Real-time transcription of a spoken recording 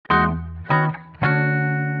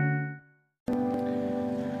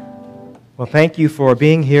Well, thank you for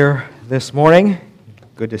being here this morning.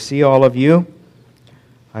 Good to see all of you.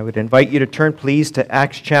 I would invite you to turn, please, to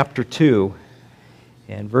Acts chapter 2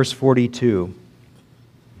 and verse 42.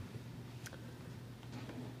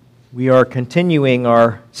 We are continuing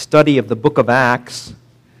our study of the book of Acts,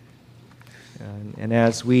 and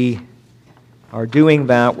as we are doing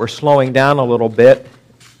that, we're slowing down a little bit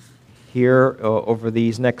here over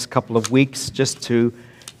these next couple of weeks just to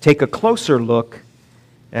take a closer look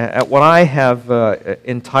at what I have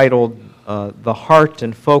entitled the heart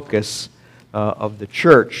and focus of the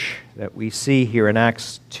church that we see here in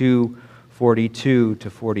Acts 2:42 to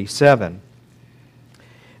 47.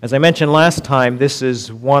 As I mentioned last time, this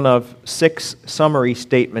is one of 6 summary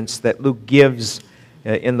statements that Luke gives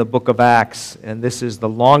in the book of Acts, and this is the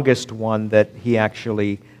longest one that he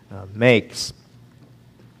actually makes.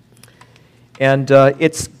 And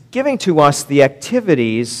it's giving to us the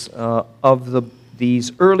activities of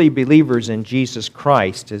these early believers in Jesus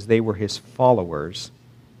Christ as they were his followers.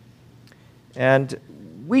 And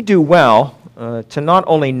we do well to not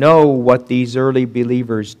only know what these early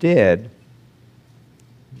believers did,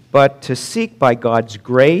 but to seek by God's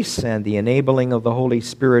grace and the enabling of the Holy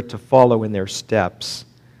Spirit to follow in their steps.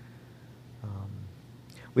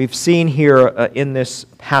 We've seen here in this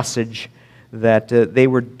passage that they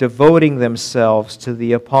were devoting themselves to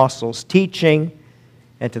the apostles' teaching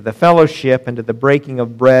and to the fellowship and to the breaking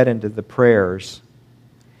of bread and to the prayers.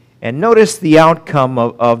 And notice the outcome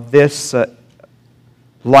of this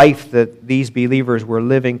life that these believers were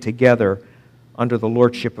living together under the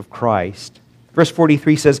lordship of Christ. Verse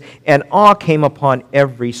 43 says, "And awe came upon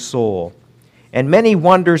every soul, and many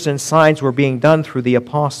wonders and signs were being done through the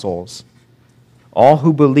apostles. All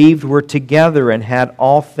who believed were together and had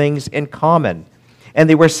all things in common. And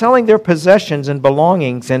they were selling their possessions and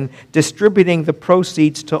belongings and distributing the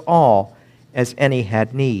proceeds to all as any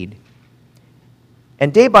had need.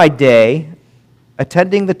 And day by day,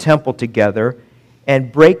 attending the temple together and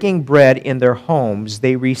breaking bread in their homes,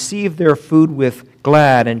 they received their food with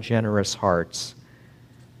glad and generous hearts.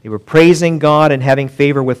 They were praising God and having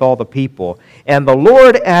favor with all the people. And the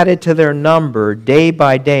Lord added to their number day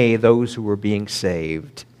by day those who were being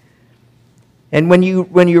saved." And when you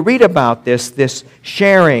read about this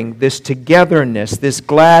sharing, this togetherness, this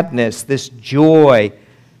gladness, this joy,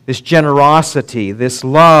 this generosity, this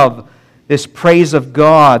love, this praise of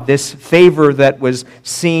God, this favor that was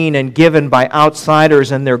seen and given by outsiders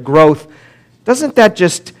and their growth, doesn't that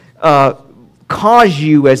just cause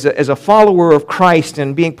you as a follower of Christ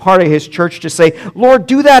and being part of his church to say, "Lord,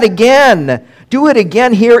 do that again. Do it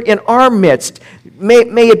again here in our midst.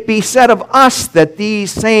 May it be said of us that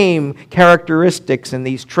these same characteristics and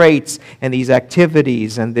these traits and these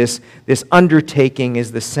activities and this undertaking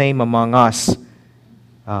is the same among us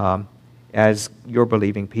as your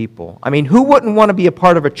believing people." I mean, who wouldn't want to be a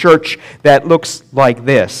part of a church that looks like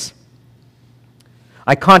this?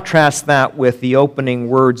 I contrast that with the opening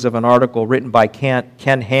words of an article written by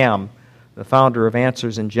Ken Ham, the founder of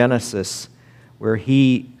Answers in Genesis, where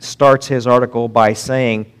he starts his article by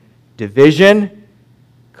saying, "Division,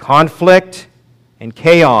 conflict, and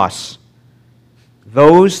chaos.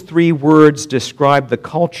 Those 3 words describe the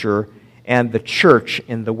culture and the church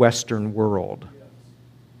in the Western world."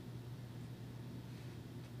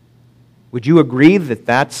 Would you agree that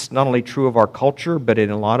that's not only true of our culture, but in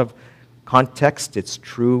a lot of context, it's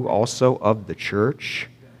true also of the church?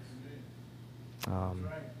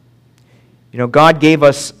 God gave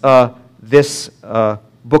us this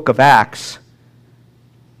book of Acts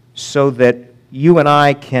so that you and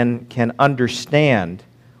I can understand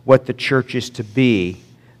what the church is to be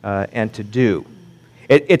and to do.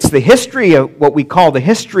 It's the history of what we call the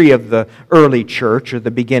history of the early church or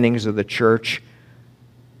the beginnings of the church.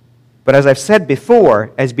 But as I've said before,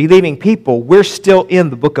 as believing people, we're still in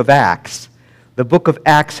the book of Acts. The book of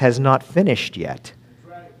Acts has not finished yet.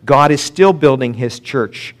 God is still building his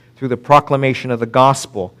church through the proclamation of the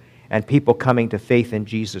gospel and people coming to faith in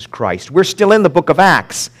Jesus Christ. We're still in the book of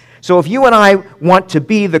Acts. So if you and I want to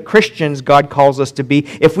be the Christians God calls us to be,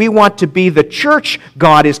 if we want to be the church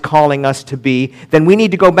God is calling us to be, then we need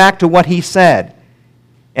to go back to what he said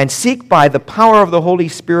and seek by the power of the Holy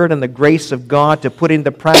Spirit and the grace of God to put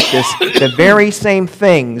into practice the very same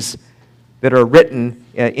things that are written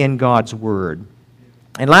in God's Word.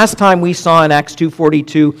 And last time we saw in Acts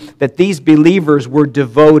 2:42 that these believers were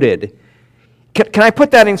devoted. Can I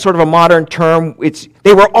put that in sort of a modern term?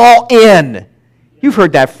 They were all in. You've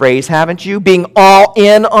heard that phrase, haven't you? Being all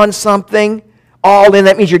in on something. All in,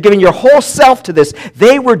 that means you're giving your whole self to this.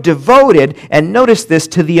 They were devoted, and notice this,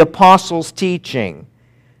 to the apostles' teaching.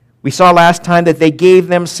 We saw last time that they gave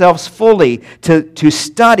themselves fully to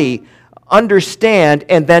study understand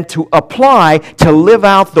and then to apply to live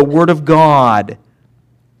out the Word of God.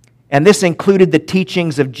 And this included the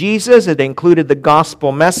teachings of Jesus. It included the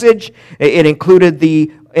gospel message. It included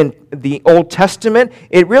the Old Testament.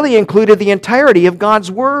 It really included the entirety of God's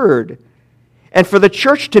Word. And for the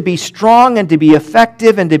church to be strong and to be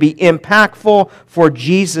effective and to be impactful for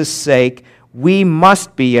Jesus' sake, we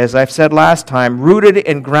must be, as I've said last time, rooted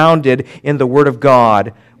and grounded in the Word of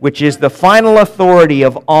God, which is the final authority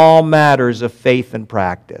of all matters of faith and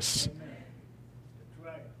practice.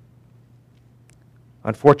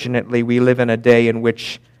 Unfortunately, we live in a day in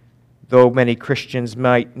which, though many Christians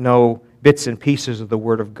might know bits and pieces of the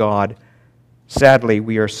Word of God, sadly,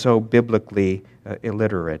 we are so biblically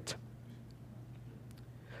illiterate.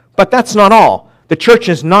 But that's not all. The church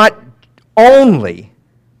is not only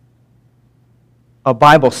a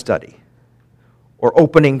Bible study or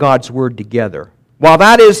opening God's Word together. While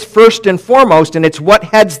that is first and foremost, and it's what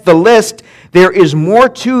heads the list, there is more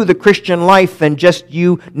to the Christian life than just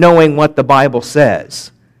you knowing what the Bible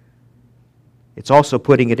says. It's also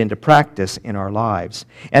putting it into practice in our lives.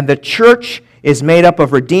 And the church is made up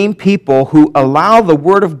of redeemed people who allow the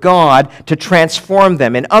Word of God to transform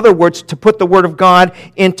them. In other words, to put the Word of God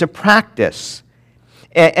into practice.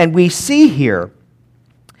 And we see here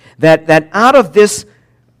that out of this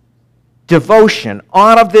devotion,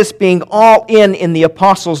 out of this being all in the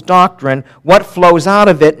apostles' doctrine, what flows out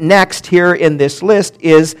of it next here in this list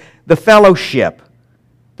is the fellowship.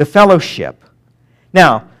 The fellowship.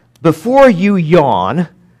 Now, before you yawn,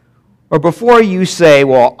 or before you say,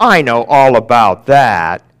 well, I know all about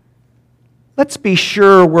that, let's be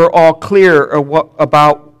sure we're all clear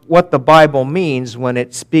about what the Bible means when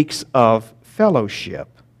it speaks of fellowship.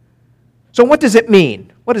 So what does it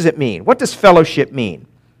mean? What does it mean? What does fellowship mean?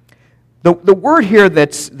 The word here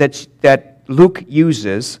that Luke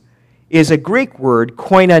uses is a Greek word,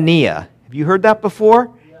 koinonia. Have you heard that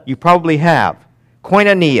before? Yeah. You probably have.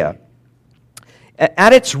 Koinonia.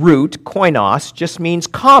 At its root, koinos just means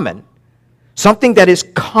common. Something that is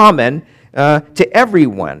common to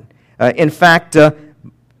everyone. In fact, the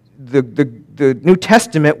New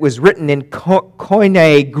Testament was written in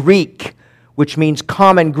Koine Greek, which means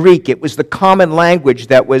common Greek. It was the common language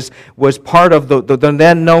that was part of the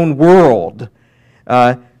then known world.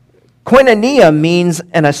 Koinonia means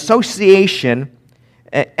an association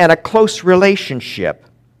and a close relationship.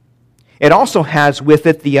 It also has with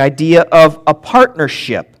it the idea of a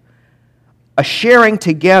partnership, a sharing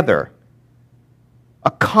together,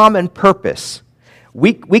 a common purpose.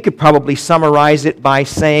 We could probably summarize it by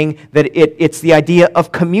saying that it's the idea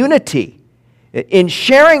of community, in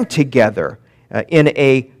sharing together in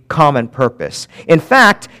a common purpose. In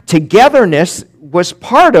fact, togetherness was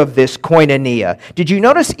part of this koinonia. Did you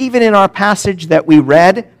notice even in our passage that we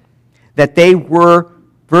read that they were,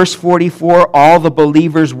 verse 44, all the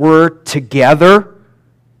believers were together?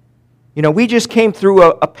 You know, we just came through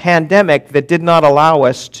a pandemic that did not allow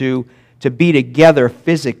us to be together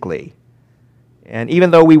physically. And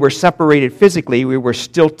even though we were separated physically, we were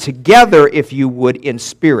still together, if you would, in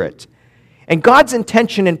spirit. And God's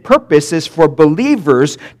intention and purpose is for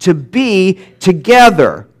believers to be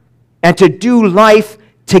together and to do life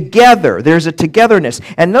together. There's a togetherness.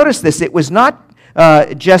 And notice this, it was not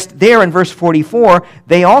just there in verse 44.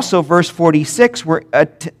 They also, verse 46, were a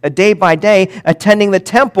day by day attending the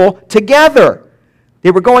temple together.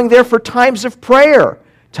 They were going there for times of prayer,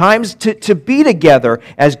 times to be together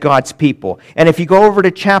as God's people. And if you go over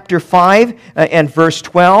to chapter 5 and verse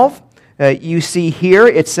 12, you see here,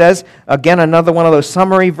 it says, again, another one of those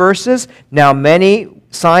summary verses, now many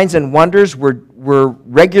signs and wonders were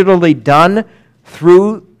regularly done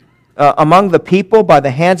through among the people by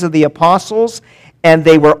the hands of the apostles, and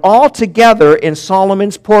they were all together in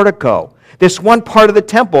Solomon's portico. This one part of the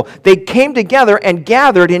temple. They came together and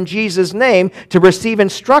gathered in Jesus' name to receive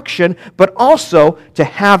instruction, but also to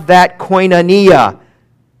have that koinonia,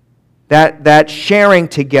 that sharing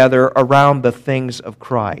together around the things of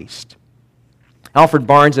Christ. Alfred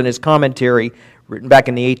Barnes, in his commentary, written back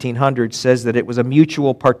in the 1800s, says that it was a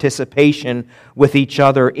mutual participation with each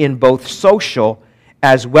other in both social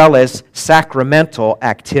as well as sacramental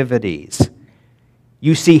activities.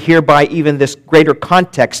 You see hereby even this greater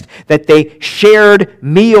context that they shared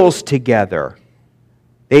meals together.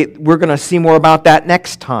 We're going to see more about that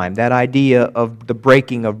next time, that idea of the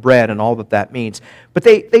breaking of bread and all that means. But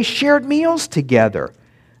they shared meals together.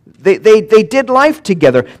 They did life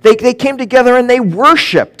together. They came together and they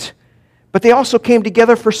worshiped. But they also came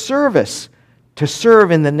together for service, to serve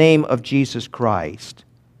in the name of Jesus Christ.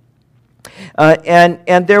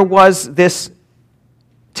 And there was this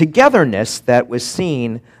togetherness that was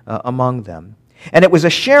seen among them. And it was a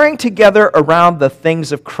sharing together around the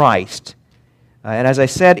things of Christ. And as I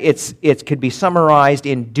said, it could be summarized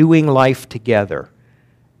in doing life together.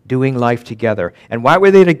 Doing life together. And why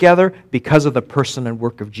were they together? Because of the person and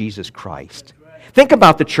work of Jesus Christ. Think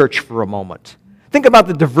about the church for a moment. Think about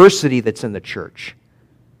the diversity that's in the church.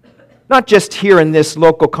 Not just here in this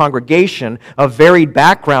local congregation of varied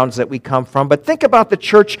backgrounds that we come from, but think about the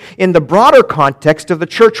church in the broader context of the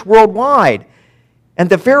church worldwide. And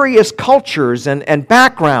the various cultures and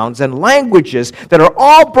backgrounds and languages that are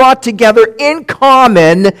all brought together in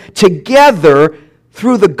common together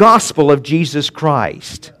through the gospel of Jesus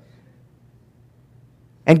Christ.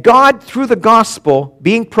 And God, through the gospel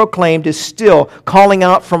being proclaimed, is still calling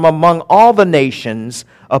out from among all the nations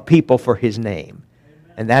a people for His name.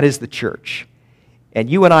 And that is the church. And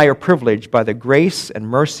you and I are privileged by the grace and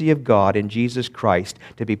mercy of God in Jesus Christ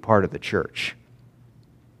to be part of the church.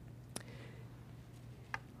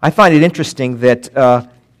 I find it interesting that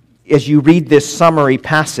as you read this summary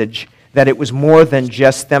passage, that it was more than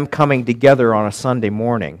just them coming together on a Sunday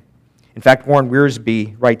morning. In fact, Warren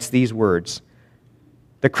Wiersbe writes these words: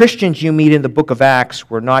 "The Christians you meet in the book of Acts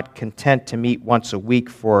were not content to meet once a week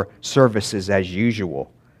for services as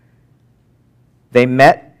usual. They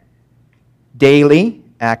met daily,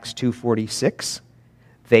 Acts 2:46.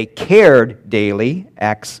 They cared daily,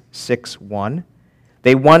 Acts 6:1.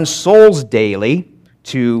 They won souls daily,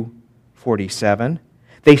 2:47.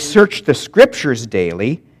 They searched the Scriptures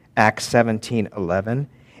daily, Acts 17:11.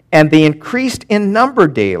 And they increased in number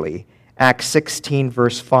daily, Acts 16,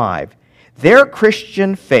 verse 5. Their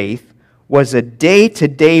Christian faith was a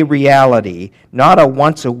day-to-day reality, not a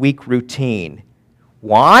once-a-week routine.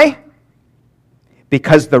 Why?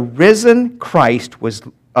 Because the risen Christ was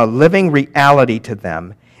a living reality to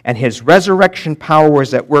them, and His resurrection power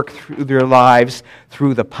was at work through their lives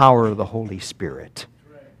through the power of the Holy Spirit."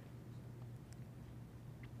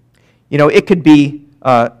 You know, it could be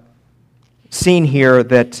seen here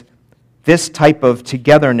that this type of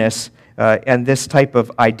togetherness and this type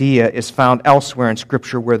of idea is found elsewhere in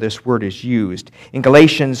Scripture where this word is used. In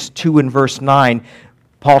Galatians 2 and verse 9,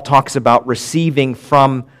 Paul talks about receiving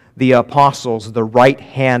from the apostles the right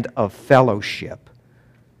hand of fellowship.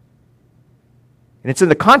 And it's in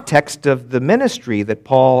the context of the ministry that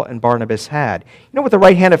Paul and Barnabas had. You know what the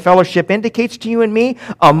right hand of fellowship indicates to you and me?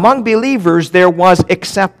 Among believers, there was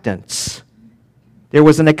acceptance. There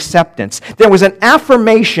was an acceptance. There was an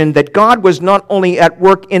affirmation that God was not only at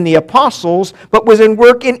work in the apostles, but was in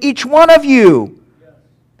work in each one of you.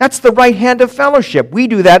 That's the right hand of fellowship. We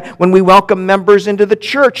do that when we welcome members into the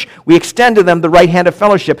church. We extend to them the right hand of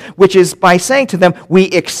fellowship, which is by saying to them, we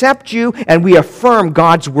accept you and we affirm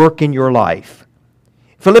God's work in your life.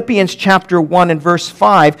 Philippians chapter 1 and verse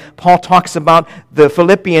 5, Paul talks about the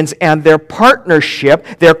Philippians and their partnership,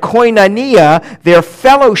 their koinonia, their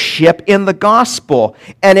fellowship in the gospel.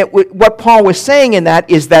 And what Paul was saying in that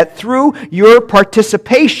is that through your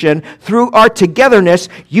participation, through our togetherness,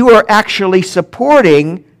 you are actually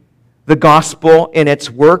supporting the gospel in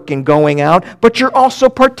its work and going out, but you're also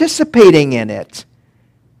participating in it.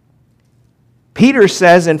 Peter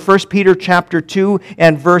says in 1 Peter chapter 2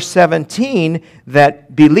 and verse 17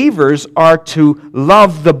 that believers are to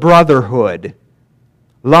love the brotherhood.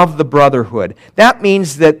 Love the brotherhood. That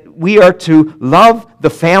means that we are to love the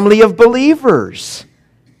family of believers.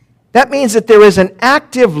 That means that there is an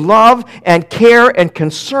active love and care and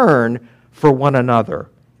concern for one another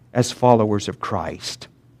as followers of Christ.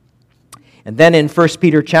 And then in 1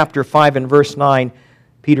 Peter chapter 5 and verse 9,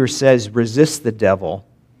 Peter says, resist the devil,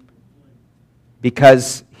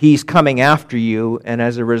 because he's coming after you, and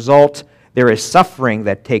as a result, there is suffering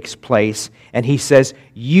that takes place. And he says,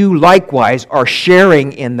 you likewise are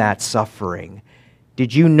sharing in that suffering.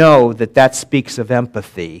 Did you know that that speaks of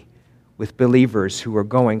empathy with believers who are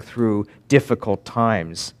going through difficult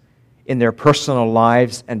times in their personal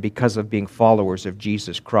lives and because of being followers of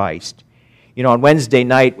Jesus Christ? You know, on Wednesday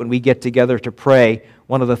night when we get together to pray,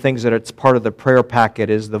 one of the things that it's part of the prayer packet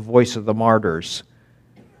is the voice of the martyrs.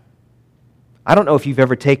 I don't know if you've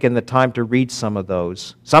ever taken the time to read some of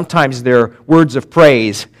those. Sometimes they're words of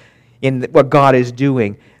praise in what God is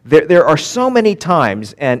doing. There are so many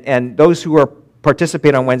times, and those who are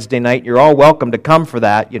participate on Wednesday night, you're all welcome to come for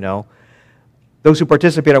that, you know. Those who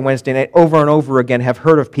participate on Wednesday night over and over again have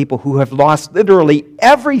heard of people who have lost literally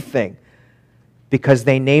everything because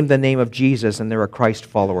they named the name of Jesus and they're a Christ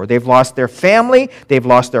follower. They've lost their family, they've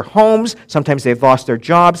lost their homes, sometimes they've lost their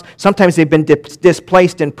jobs, sometimes they've been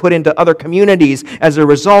displaced and put into other communities as a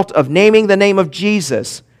result of naming the name of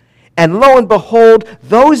Jesus. And lo and behold,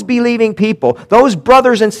 those believing people, those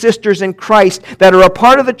brothers and sisters in Christ that are a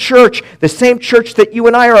part of the church, the same church that you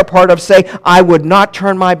and I are a part of, say, I would not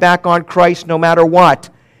turn my back on Christ no matter what,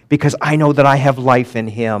 because I know that I have life in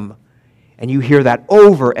Him. And you hear that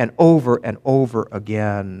over and over and over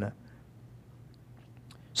again.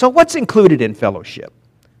 So what's included in fellowship?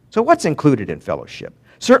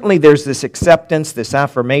 Certainly there's this acceptance, this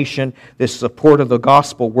affirmation, this support of the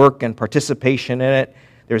gospel work and participation in it.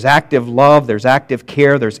 There's active love, there's active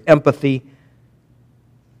care, there's empathy.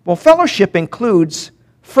 Well, fellowship includes,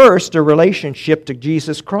 first, a relationship to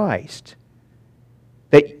Jesus Christ.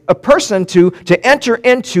 That a person to enter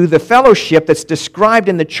into the fellowship that's described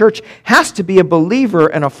in the church has to be a believer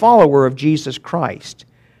and a follower of Jesus Christ.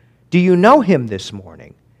 Do you know Him this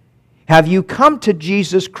morning? Have you come to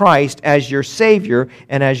Jesus Christ as your Savior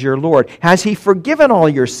and as your Lord? Has He forgiven all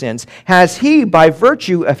your sins? Has He, by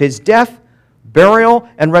virtue of His death, burial,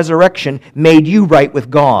 and resurrection, made you right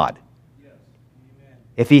with God? Yes.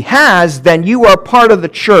 If He has, then you are part of the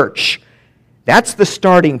church. That's the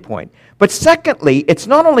starting point. But secondly, it's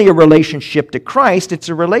not only a relationship to Christ, it's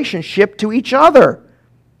a relationship to each other.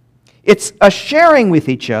 It's a sharing with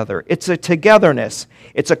each other. It's a togetherness.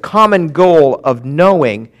 It's a common goal of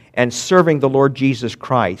knowing and serving the Lord Jesus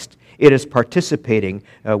Christ. It is participating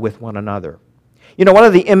with one another. You know, one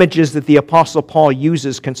of the images that the Apostle Paul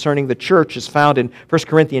uses concerning the church is found in 1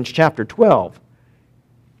 Corinthians chapter 12,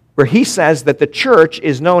 where he says that the church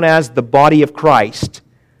is known as the body of Christ.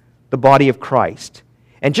 The body of Christ.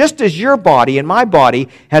 And just as your body and my body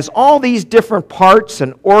has all these different parts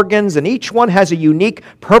and organs, and each one has a unique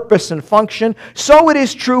purpose and function, so it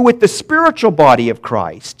is true with the spiritual body of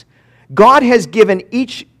Christ. God has given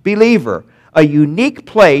each believer a unique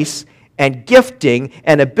place and gifting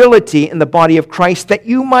and ability in the body of Christ that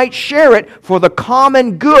you might share it for the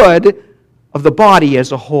common good of the body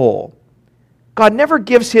as a whole. God never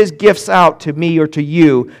gives His gifts out to me or to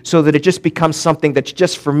you so that it just becomes something that's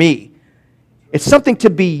just for me. It's something to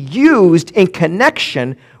be used in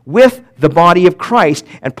connection with the body of Christ.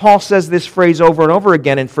 And Paul says this phrase over and over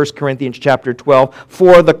again in 1 Corinthians chapter 12,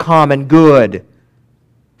 for the common good.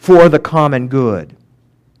 For the common good.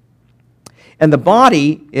 And the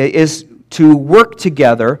body is to work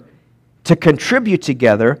together, to contribute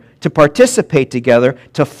together, to participate together,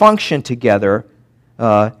 to function together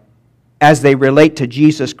as they relate to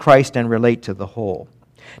Jesus Christ and relate to the whole.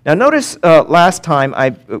 Now notice last time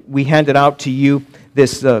we handed out to you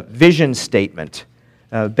this vision statement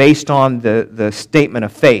based on the statement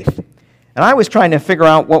of faith. And I was trying to figure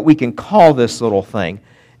out what we can call this little thing.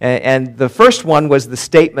 And the first one was the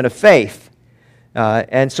statement of faith.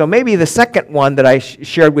 And so maybe the second one that I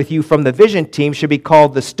shared with you from the vision team should be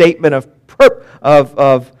called the statement of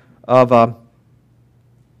now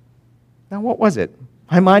what was it?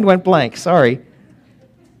 My mind went blank, sorry.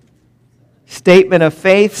 Statement of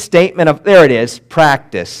faith, there it is,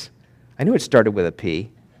 practice. I knew it started with a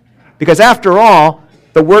P. Because after all,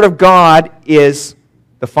 the Word of God is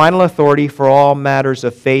the final authority for all matters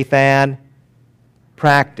of faith and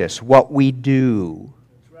practice, what we do.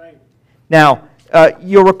 That's right. Now,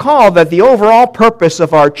 you'll recall that the overall purpose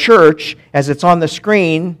of our church, as it's on the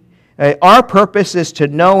screen, our purpose is to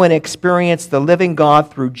know and experience the living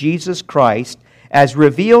God through Jesus Christ as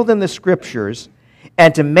revealed in the Scriptures,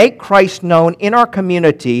 and to make Christ known in our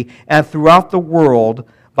community and throughout the world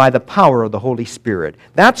by the power of the Holy Spirit.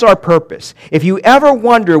 That's our purpose. If you ever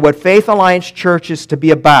wonder what Faith Alliance Church is to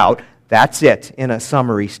be about, that's it in a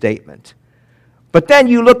summary statement. But then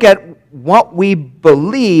you look at what we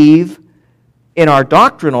believe in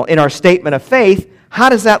our statement of faith. How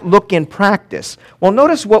does that look in practice? Well,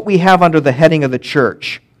 notice what we have under the heading of the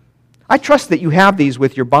church. I trust that you have these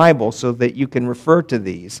with your Bible so that you can refer to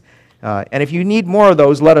these. And if you need more of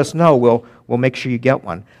those, let us know. We'll make sure you get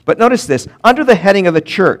one. But notice this. Under the heading of the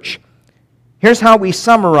church, here's how we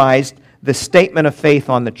summarized the statement of faith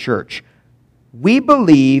on the church. We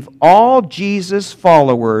believe all Jesus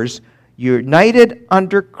followers united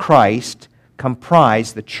under Christ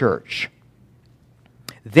comprise the church.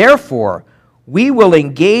 Therefore, we will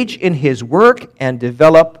engage in His work and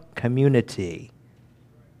develop community.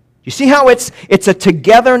 You see how it's a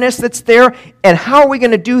togetherness that's there? And how are we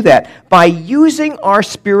going to do that? By using our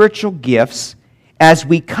spiritual gifts as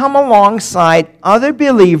we come alongside other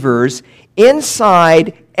believers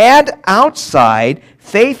inside and outside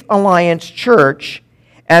Faith Alliance Church,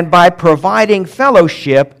 and by providing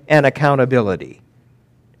fellowship and accountability.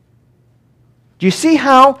 Do you see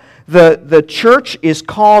how the church is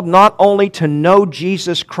called not only to know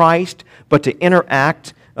Jesus Christ, but to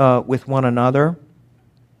interact with one another?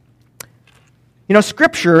 You know,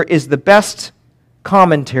 Scripture is the best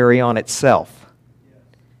commentary on itself.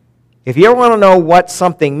 If you ever want to know what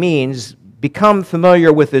something means, become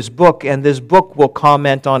familiar with this book, and this book will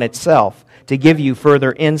comment on itself to give you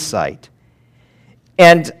further insight.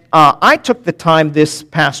 And I took the time this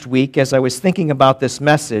past week as I was thinking about this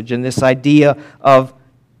message and this idea of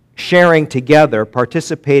sharing together,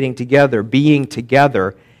 participating together, being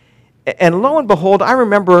together. And lo and behold, I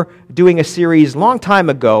remember doing a series a long time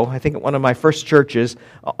ago, I think at one of my first churches,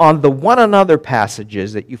 on the one another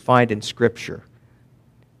passages that you find in Scripture.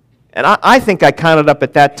 And I think I counted up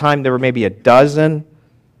at that time there were maybe a dozen,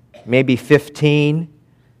 maybe 15.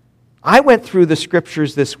 I went through the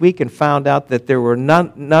Scriptures this week and found out that there were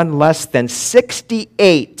none less than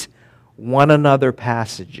 68 one another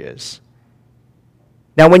passages.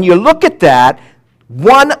 Now, when you look at that,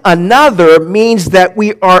 one another means that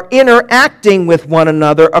we are interacting with one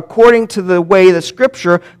another according to the way the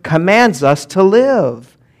Scripture commands us to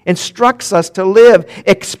live, instructs us to live,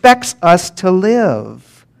 expects us to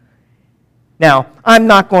live. Now, I'm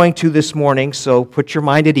not going to this morning, so put your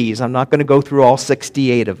mind at ease. I'm not going to go through all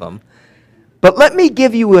 68 of them. But let me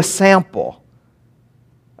give you a sample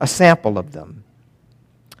of them.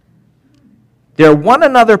 They're one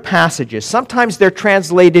another passages. Sometimes they're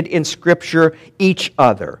translated in Scripture each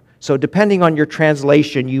other. So depending on your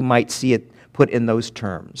translation, you might see it put in those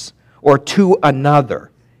terms. Or to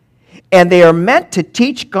another. And they are meant to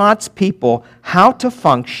teach God's people how to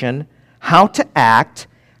function, how to act,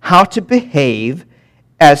 how to behave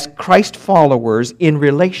as Christ followers in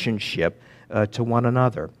relationship to one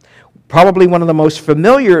another. Probably one of the most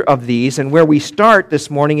familiar of these, and where we start this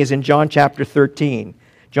morning, is in John chapter 13.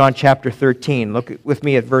 John chapter 13. Look with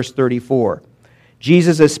me at verse 34.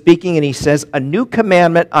 Jesus is speaking and he says, "A new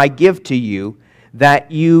commandment I give to you,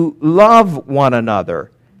 that you love one another.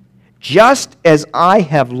 Just as I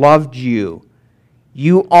have loved you,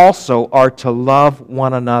 you also are to love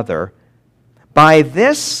one another. By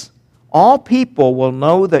this, all people will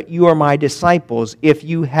know that you are my disciples if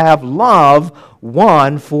you have love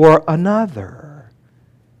one for another."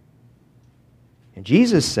 And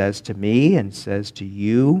Jesus says to me and says to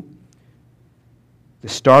you, the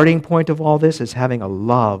starting point of all this is having a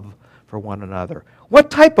love for one another.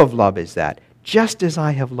 What type of love is that? Just as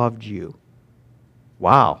I have loved you.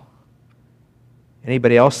 Wow.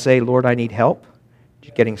 Anybody else say, "Lord, I need help"?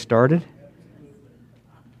 Just getting started?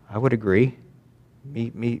 I would agree.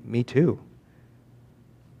 Me too.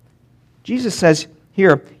 Jesus says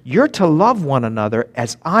here, you're to love one another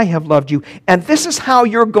as I have loved you. And this is how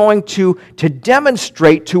you're going to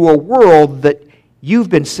demonstrate to a world that you've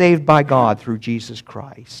been saved by God through Jesus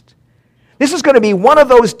Christ. This is going to be one of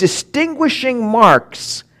those distinguishing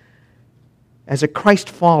marks as a Christ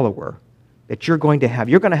follower that you're going to have.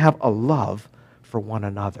 You're going to have a love for one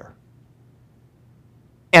another.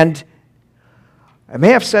 And I may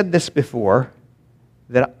have said this before,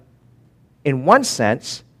 that in one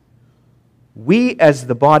sense, we as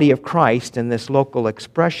the body of Christ in this local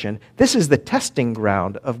expression, this is the testing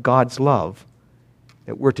ground of God's love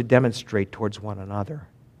that we're to demonstrate towards one another.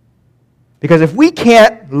 Because if we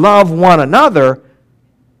can't love one another,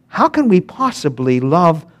 how can we possibly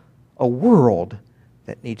love a world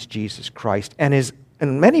that needs Jesus Christ and is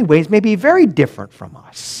in many ways maybe very different from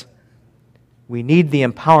us? We need the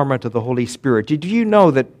empowerment of the Holy Spirit. Did you know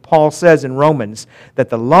that Paul says in Romans that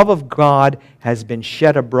the love of God has been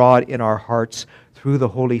shed abroad in our hearts through the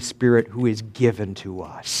Holy Spirit who is given to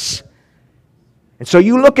us? And so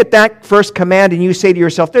you look at that first command and you say to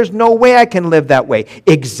yourself, there's no way I can live that way.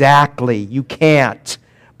 Exactly, you can't.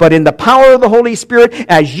 But in the power of the Holy Spirit,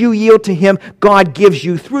 as you yield to Him, God gives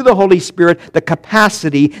you, through the Holy Spirit, the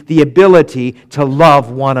capacity, the ability to love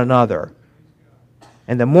one another.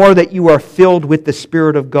 And the more that you are filled with the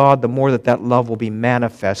Spirit of God, the more that that love will be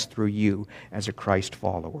manifest through you as a Christ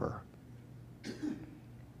follower.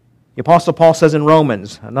 The Apostle Paul says in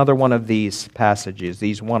Romans, another one of these passages,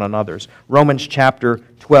 these one another's, Romans chapter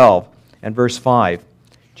 12 and verse 5.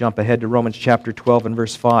 Jump ahead to Romans chapter 12 and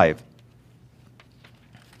verse 5.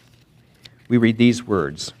 We read these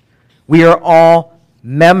words. We are all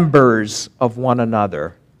members of one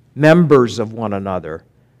another. Members of one another.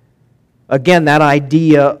 Again, that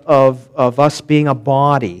idea of us being a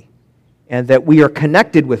body and that we are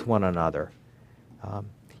connected with one another.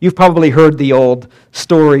 You've probably heard the old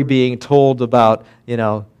story being told about,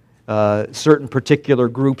 certain particular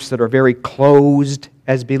groups that are very closed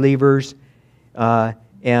as believers.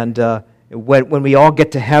 And when we all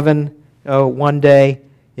get to heaven one day,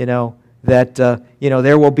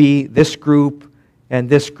 there will be this group and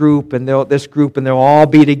this group, and this group, and they'll all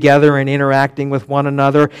be together and interacting with one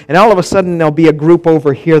another. And all of a sudden, there'll be a group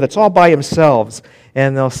over here that's all by themselves.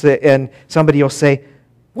 And they'll say, and somebody will say,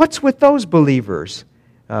 "What's with those believers?"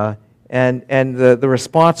 And the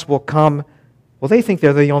response will come, "Well, they think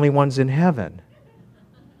they're the only ones in heaven."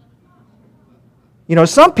 You know,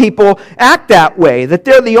 some people act that way, that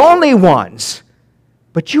they're the only ones.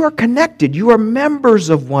 But you are connected. You are members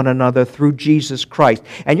of one another through Jesus Christ.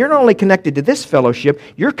 And you're not only connected to this fellowship,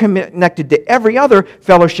 you're connected to every other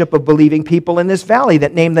fellowship of believing people in this valley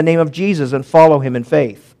that name the name of Jesus and follow Him in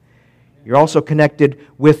faith. You're also connected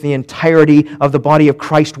with the entirety of the body of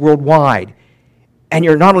Christ worldwide. And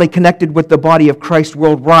you're not only connected with the body of Christ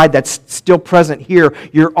worldwide that's still present here,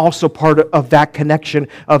 you're also part of that connection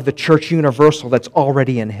of the church universal that's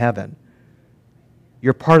already in heaven.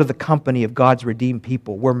 You're part of the company of God's redeemed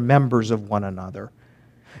people. We're members of one another.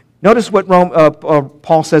 Notice what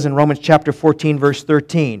Paul says in Romans chapter 14, verse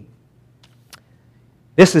 13.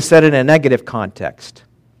 This is said in a negative context.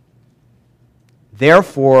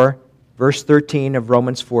 Therefore, verse 13 of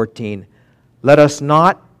Romans 14, let us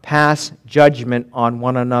not pass judgment on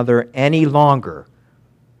one another any longer,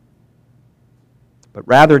 but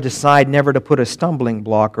rather decide never to put a stumbling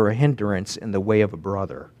block or a hindrance in the way of a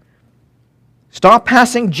brother. Stop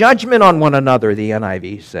passing judgment on one another, the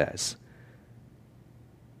NIV says.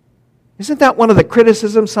 Isn't that one of the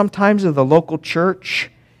criticisms sometimes of the local church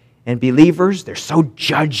and believers? They're so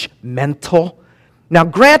judgmental. Now,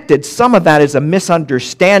 granted, some of that is a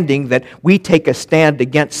misunderstanding that we take a stand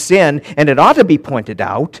against sin, and it ought to be pointed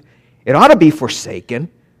out. It ought to be forsaken.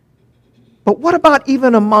 But what about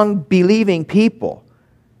even among believing people?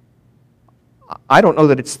 I don't know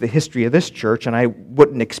that it's the history of this church, and I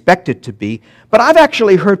wouldn't expect it to be, but I've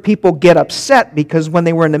actually heard people get upset because when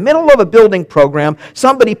they were in the middle of a building program,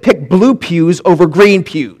 somebody picked blue pews over green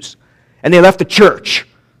pews, and they left the church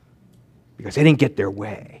because they didn't get their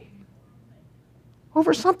way.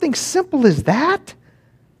 Over something simple as that?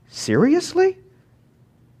 Seriously?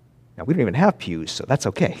 Now, we don't even have pews, so that's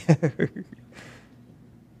okay.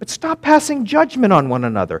 But stop passing judgment on one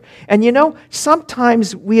another. And you know,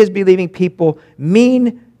 sometimes we as believing people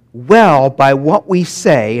mean well by what we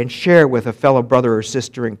say and share with a fellow brother or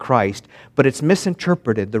sister in Christ, but it's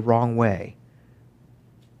misinterpreted the wrong way.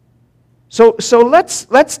 So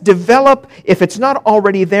let's develop, if it's not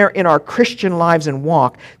already there in our Christian lives and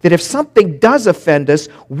walk, that if something does offend us,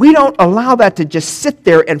 we don't allow that to just sit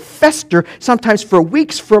there and fester, sometimes for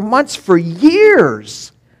weeks, for months, for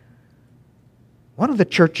years. One of the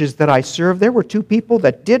churches that I served, there were two people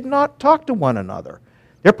that did not talk to one another.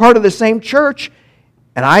 They're part of the same church,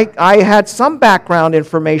 and I had some background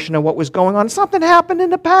information on what was going on. Something happened in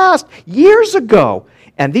the past, years ago.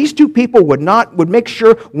 And these two people would make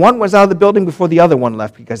sure one was out of the building before the other one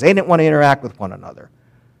left because they didn't want to interact with one another.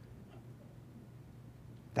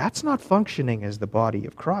 That's not functioning as the body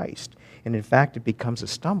of Christ. And in fact, it becomes a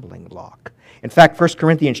stumbling block. In fact, 1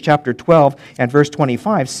 Corinthians chapter 12 and verse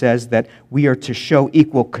 25 says that we are to show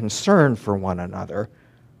equal concern for one another.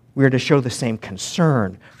 We are to show the same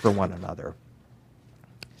concern for one another.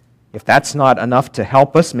 If that's not enough to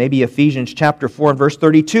help us, maybe Ephesians chapter 4 and verse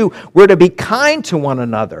 32, we're to be kind to one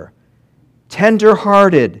another,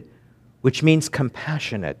 tender-hearted, which means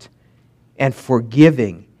compassionate, and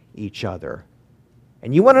forgiving each other.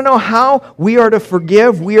 And you want to know how we are to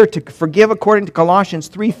forgive? We are to forgive according to Colossians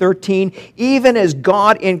 3:13, even as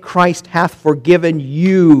God in Christ hath forgiven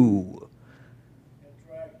you.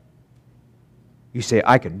 You say,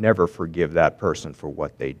 I could never forgive that person for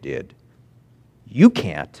what they did. You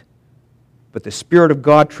can't. But the Spirit of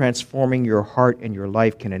God transforming your heart and your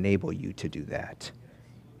life can enable you to do that.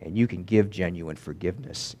 And you can give genuine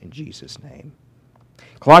forgiveness in Jesus' name.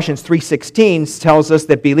 Colossians 3:16 tells us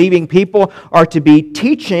that believing people are to be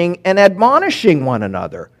teaching and admonishing one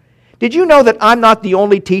another. Did you know that I'm not the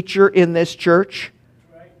only teacher in this church?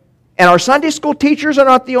 And our Sunday school teachers are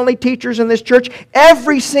not the only teachers in this church.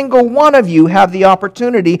 Every single one of you have the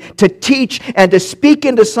opportunity to teach and to speak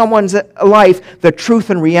into someone's life the truth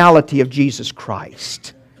and reality of Jesus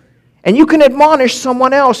Christ. And you can admonish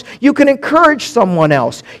someone else. You can encourage someone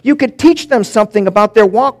else. You can teach them something about their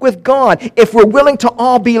walk with God if we're willing to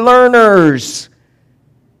all be learners.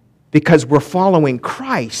 Because we're following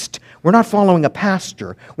Christ. We're not following a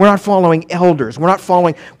pastor. We're not following elders. We're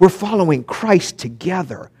following Christ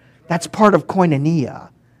together. That's part of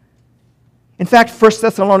koinonia. In fact, 1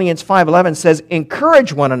 Thessalonians 5:11 says,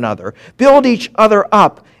 encourage one another, build each other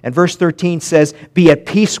up. And verse 13 says, be at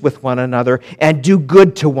peace with one another and do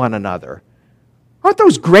good to one another. Aren't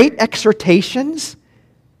those great exhortations?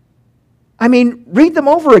 I mean, read them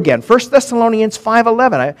over again. 1 Thessalonians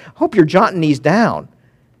 5:11. I hope you're jotting these down.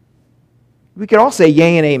 We could all say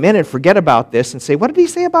yay and amen and forget about this and say, what did he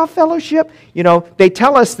say about fellowship? You know, they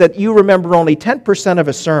tell us that you remember only 10% of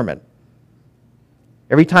a sermon.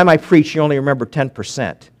 Every time I preach, you only remember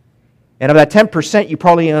 10%. And of that 10%, you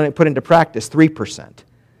probably only put into practice 3%.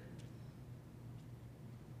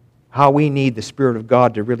 How we need the Spirit of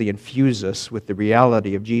God to really infuse us with the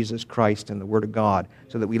reality of Jesus Christ and the Word of God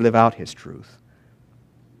so that we live out His truth.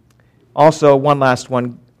 Also, one last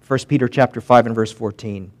one, 1 Peter chapter 5 and verse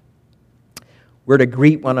 14. We're to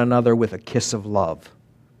greet one another with a kiss of love.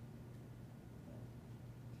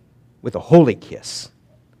 With a holy kiss.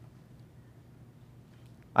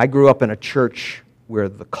 I grew up in a church where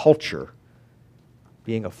the culture,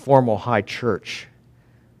 being a formal high church,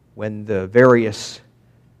 when the various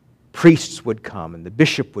priests would come and the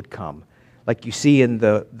bishop would come, like you see in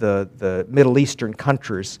the Middle Eastern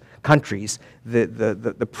countries,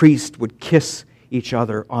 the priest would kiss each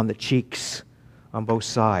other on the cheeks on both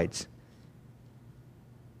sides.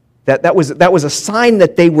 That was a sign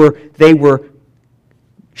that they were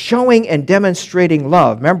showing and demonstrating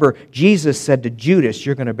love. Remember, Jesus said to Judas,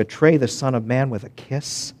 you're going to betray the Son of Man with a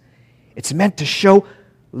kiss. It's meant to show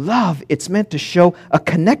love. It's meant to show a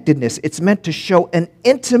connectedness. It's meant to show an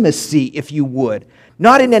intimacy, if you would.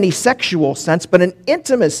 Not in any sexual sense, but an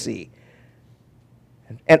intimacy.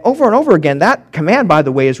 And over again, that command, by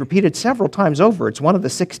the way, is repeated several times over. It's one of the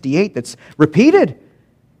 68 that's repeated.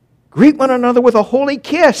 Greet one another with a holy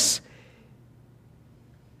kiss.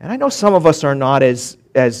 And I know some of us are not as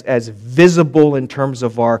visible in terms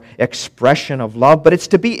of our expression of love, but it's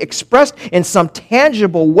to be expressed in some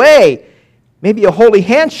tangible way. Maybe a holy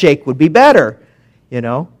handshake would be better, you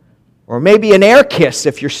know. Or maybe an air kiss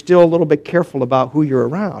if you're still a little bit careful about who you're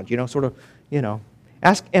around, you know, sort of, you know.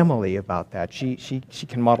 Ask Emily about that. She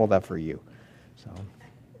can model that for you. So.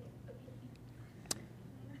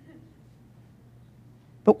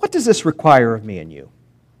 But what does this require of me and you?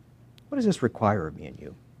 What does this require of me and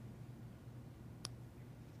you?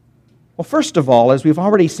 Well, first of all, as we've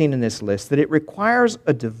already seen in this list, that it requires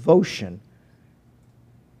a devotion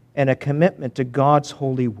and a commitment to God's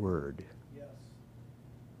holy word. Yes.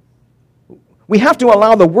 We have to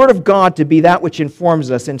allow the Word of God to be that which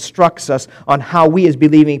informs us, instructs us on how we as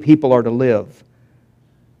believing people are to live.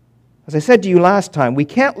 As I said to you last time, we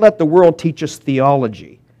can't let the world teach us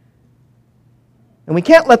theology. And we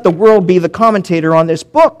can't let the world be the commentator on this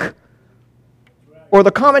book or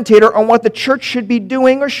the commentator on what the church should be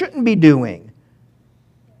doing or shouldn't be doing.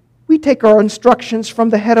 We take our instructions from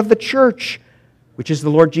the head of the church, which is the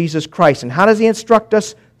Lord Jesus Christ. And how does He instruct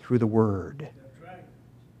us? Through the Word.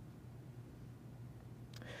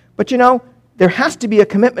 But you know, there has to be a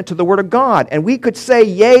commitment to the Word of God. And we could say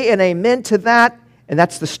yea and amen to that, and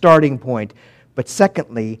that's the starting point. But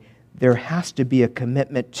secondly, there has to be a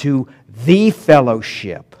commitment to the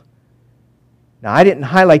fellowship. Now, I didn't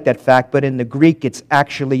highlight that fact, but in the Greek, it's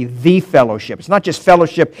actually the fellowship. It's not just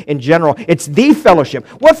fellowship in general. It's the fellowship.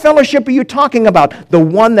 What fellowship are you talking about? The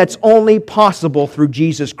one that's only possible through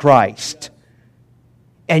Jesus Christ.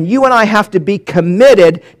 And you and I have to be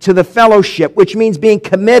committed to the fellowship, which means being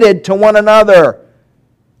committed to one another.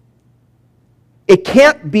 It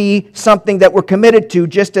can't be something that we're committed to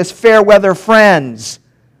just as fair weather friends.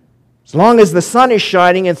 As long as the sun is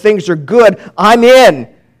shining and things are good, I'm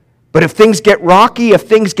in. But if things get rocky, if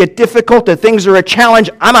things get difficult, if things are a challenge,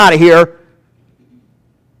 I'm out of here.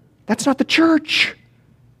 That's not the church.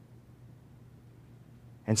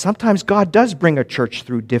 And sometimes God does bring a church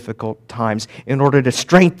through difficult times in order to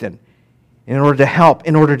strengthen, in order to help,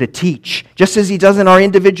 in order to teach, just as He does in our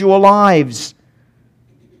individual lives.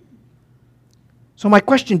 So my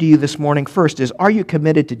question to you this morning first is, are you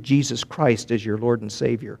committed to Jesus Christ as your Lord and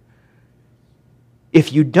Savior?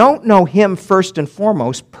 If you don't know Him first and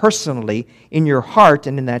foremost, personally, in your heart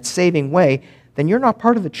and in that saving way, then you're not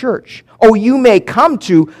part of the church. Oh, you may come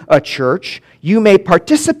to a church, you may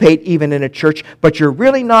participate even in a church, but you're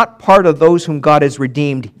really not part of those whom God has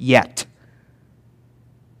redeemed yet.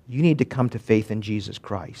 You need to come to faith in Jesus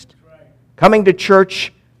Christ. Coming to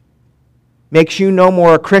church makes you no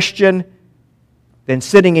more a Christian than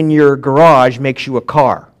sitting in your garage makes you a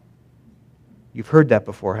car. You've heard that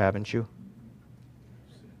before, haven't you?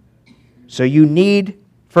 So you need,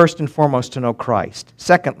 first and foremost, to know Christ.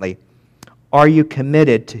 Secondly, are you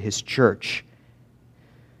committed to His church,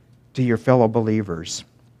 to your fellow believers?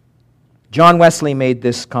 John Wesley made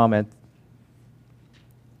this comment: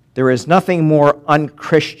 there is nothing more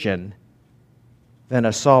unchristian than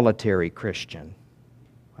a solitary Christian.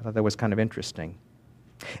 I thought that was kind of interesting.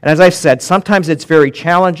 And as I've said, sometimes it's very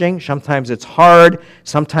challenging, sometimes it's hard,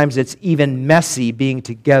 sometimes it's even messy being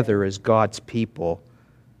together as God's people.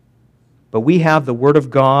 But we have the Word of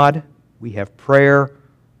God We have prayer.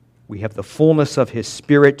 We have the fullness of His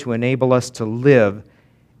Spirit to enable us to live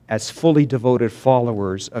as fully devoted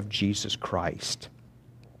followers of Jesus Christ.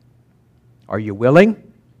 Are you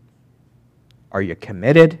willing? Are you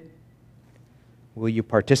committed? Will you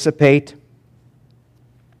participate?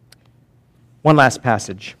 One last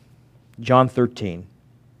passage, John 13.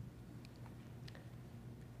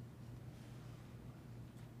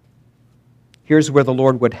 Here's where the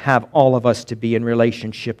Lord would have all of us to be in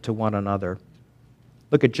relationship to one another.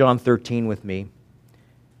 Look at John 13 with me.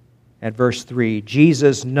 At verse 3,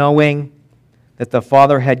 Jesus, knowing that the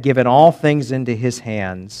Father had given all things into His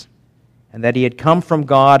hands, and that He had come from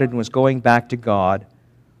God and was going back to God,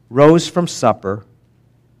 rose from supper,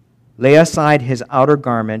 lay aside His outer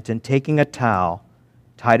garment, and taking a towel,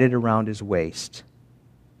 tied it around His waist.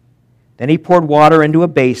 Then He poured water into a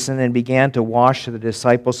basin and began to wash the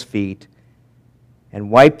disciples' feet and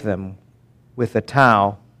wipe them with a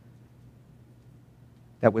towel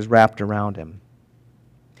that was wrapped around Him.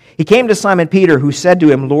 He came to Simon Peter, who said to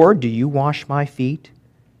Him, Lord, do you wash my feet?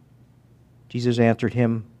 Jesus answered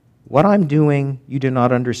him, what I'm doing you do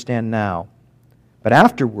not understand now, but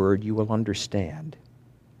afterward you will understand.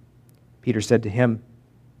 Peter said to him,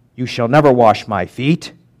 you shall never wash my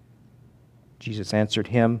feet. Jesus answered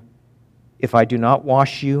him, if I do not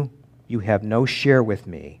wash you, you have no share with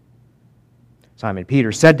me. Simon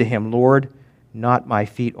Peter said to Him, Lord, not my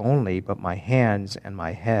feet only, but my hands and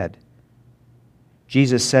my head.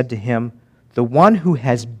 Jesus said to him, the one who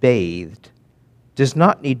has bathed does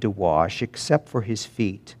not need to wash except for his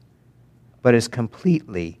feet, but is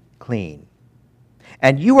completely clean.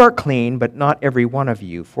 And you are clean, but not every one of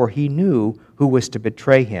you, for He knew who was to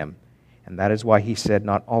betray Him, and that is why He said,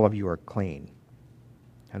 not all of you are clean.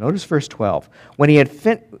 Now notice verse 12. When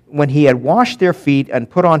he had washed their feet and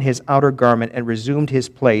put on His outer garment and resumed His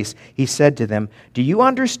place, He said to them, do you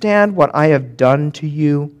understand what I have done to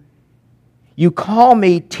you? You call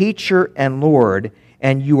me teacher and Lord,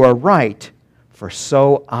 and you are right, for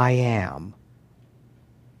so I am.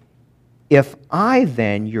 If I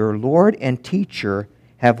then, your Lord and teacher,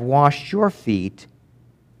 have washed your feet,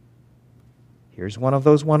 here's one of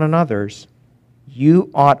those one another's,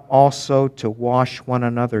 you ought also to wash one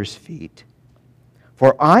another's feet.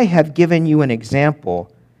 For I have given you an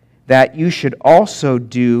example that you should also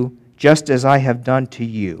do just as I have done to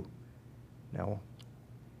you. Now,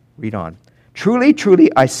 read on. Truly,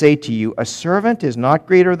 truly, I say to you, a servant is not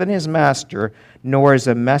greater than his master, nor is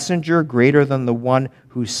a messenger greater than the one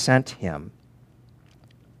who sent him.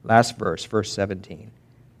 Last verse, verse 17.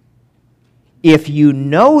 If you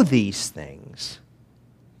know these things,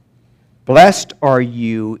 blessed are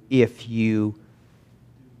you if you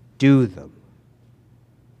do them.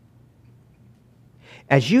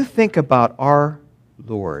 As you think about our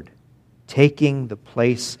Lord taking the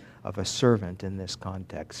place of a servant in this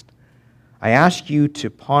context, I ask you to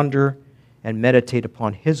ponder and meditate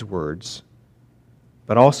upon His words,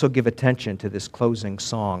 but also give attention to this closing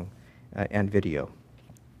song and video.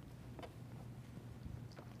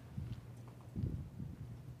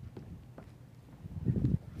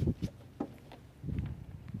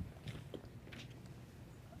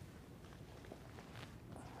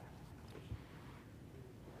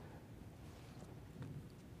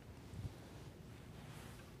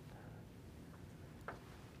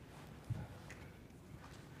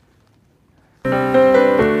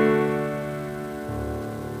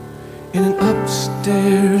 In an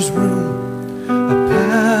upstairs room, a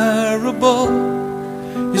parable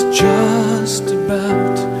is just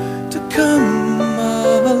about to come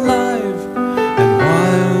alive. And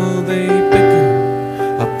while they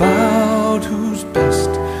bicker about who's best,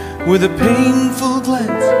 with a painful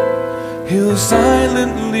glance, he'll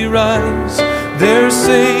silently rise. Their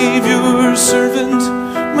Savior servant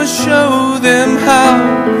must show them how,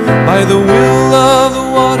 by the will of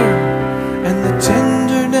the water and the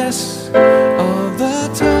tenderness of the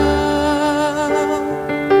towel.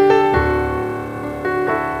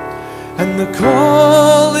 And the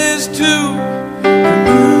call is to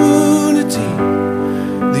community,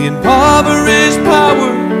 the impoverished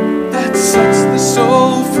power that sets the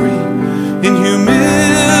soul free, in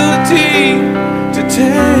humility to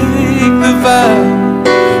take the vow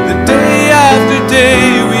that day after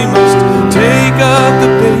day we must take up the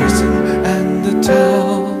basin and the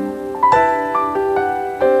towel.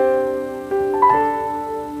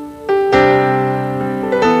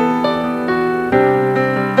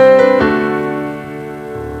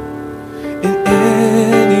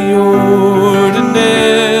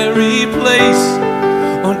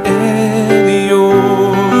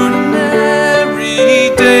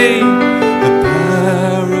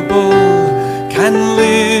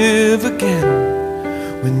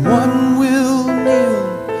 when one will kneel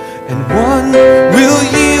and one will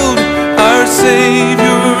yield. Our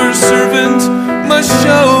Savior servant must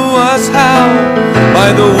show us how,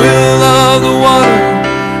 by the will of the water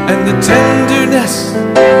and the tenderness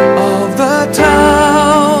of the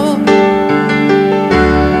towel.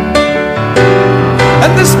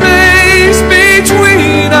 And the space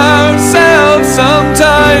between ourselves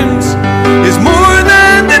sometimes is more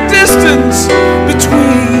than the distance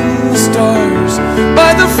between stars.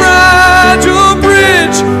 By the fragile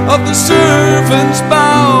bridge of the servant's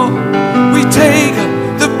bow, we take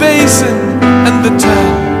the basin and the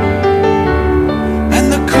towel.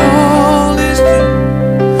 And the call is new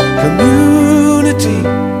community,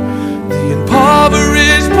 the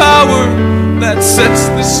impoverished power that sets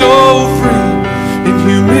the soul free. In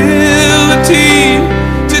humility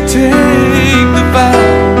to take the vow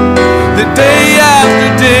that day after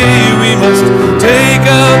day we must take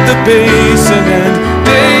up the basin, and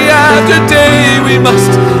day after day we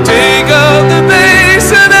must take up the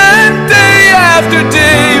basin, and day after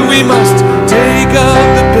day we must take up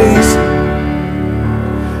the basin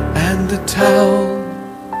and the towel.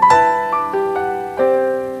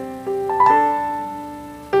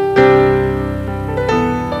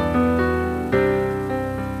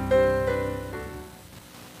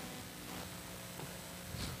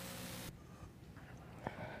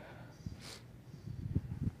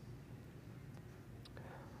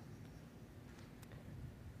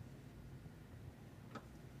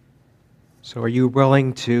 So are you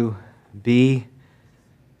willing to be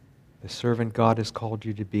the servant God has called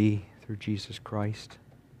you to be through Jesus Christ?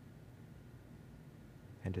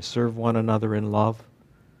 And to serve one another in love?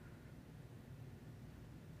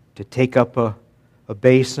 To take up a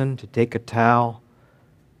basin, to take a towel,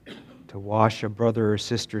 to wash a brother or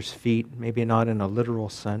sister's feet, maybe not in a literal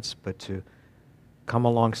sense, but to come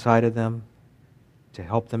alongside of them, to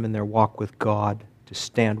help them in their walk with God, to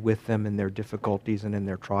stand with them in their difficulties and in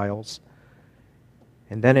their trials.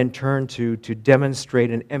 And then in turn to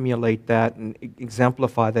demonstrate and emulate that and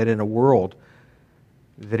exemplify that in a world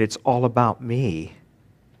that it's all about me.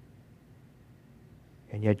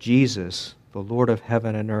 And yet Jesus, the Lord of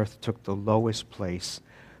heaven and earth, took the lowest place,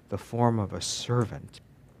 the form of a servant,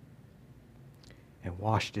 and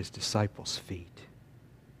washed his disciples' feet.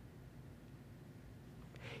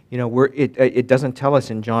 You know, it doesn't tell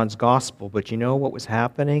us in John's gospel, but you know what was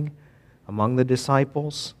happening among the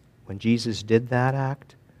disciples when Jesus did that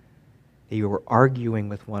act? They were arguing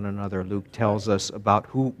with one another, Luke tells us, about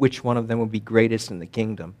which one of them would be greatest in the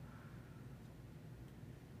kingdom.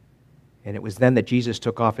 And it was then that Jesus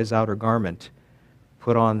took off his outer garment,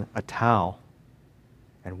 put on a towel,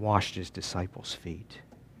 and washed his disciples' feet.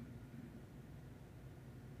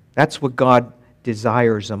 That's what God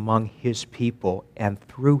desires among his people and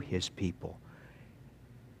through his people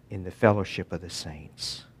in the fellowship of the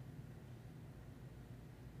saints.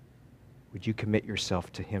 Would you commit yourself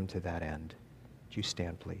to him to that end? Would you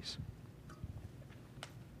stand, please?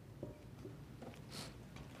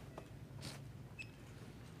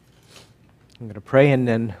 I'm going to pray and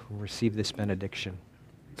then we'll receive this benediction.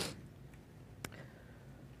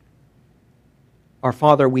 Our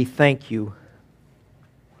Father, we thank you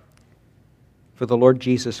for the Lord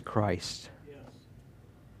Jesus Christ,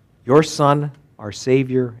 your Son, our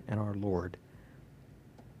Savior, and our Lord.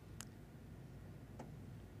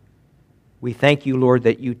 We thank you, Lord,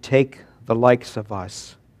 that you take the likes of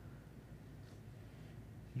us.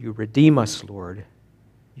 You redeem us, Lord.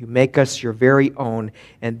 You make us your very own,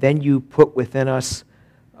 and then you put within us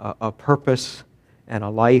a purpose and a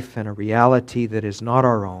life and a reality that is not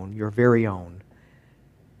our own, your very own.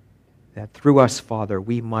 That through us, Father,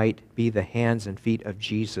 we might be the hands and feet of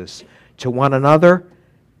Jesus to one another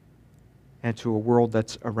and to a world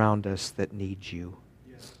that's around us that needs you.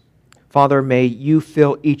 Father, may you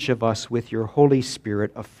fill each of us with your Holy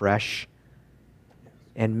Spirit afresh.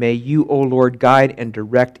 And may you, O Lord, guide and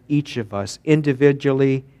direct each of us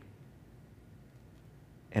individually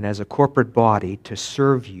and as a corporate body to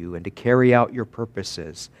serve you and to carry out your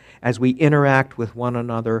purposes as we interact with one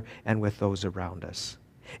another and with those around us.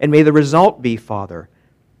 And may the result be, Father,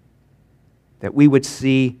 that we would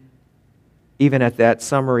see, even at that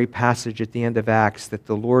summary passage at the end of Acts, that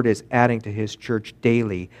the Lord is adding to his church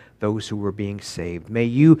daily those who were being saved. May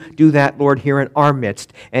you do that, Lord, here in our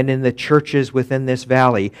midst and in the churches within this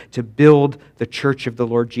valley to build the church of the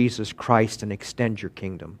Lord Jesus Christ and extend your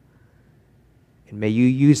kingdom. And may you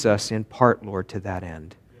use us in part, Lord, to that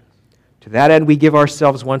end. To that end, we give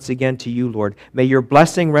ourselves once again to you, Lord. May your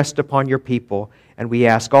blessing rest upon your people, and we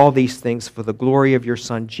ask all these things for the glory of your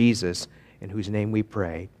Son, Jesus, in whose name we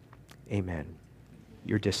pray. Amen.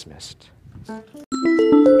 You're dismissed.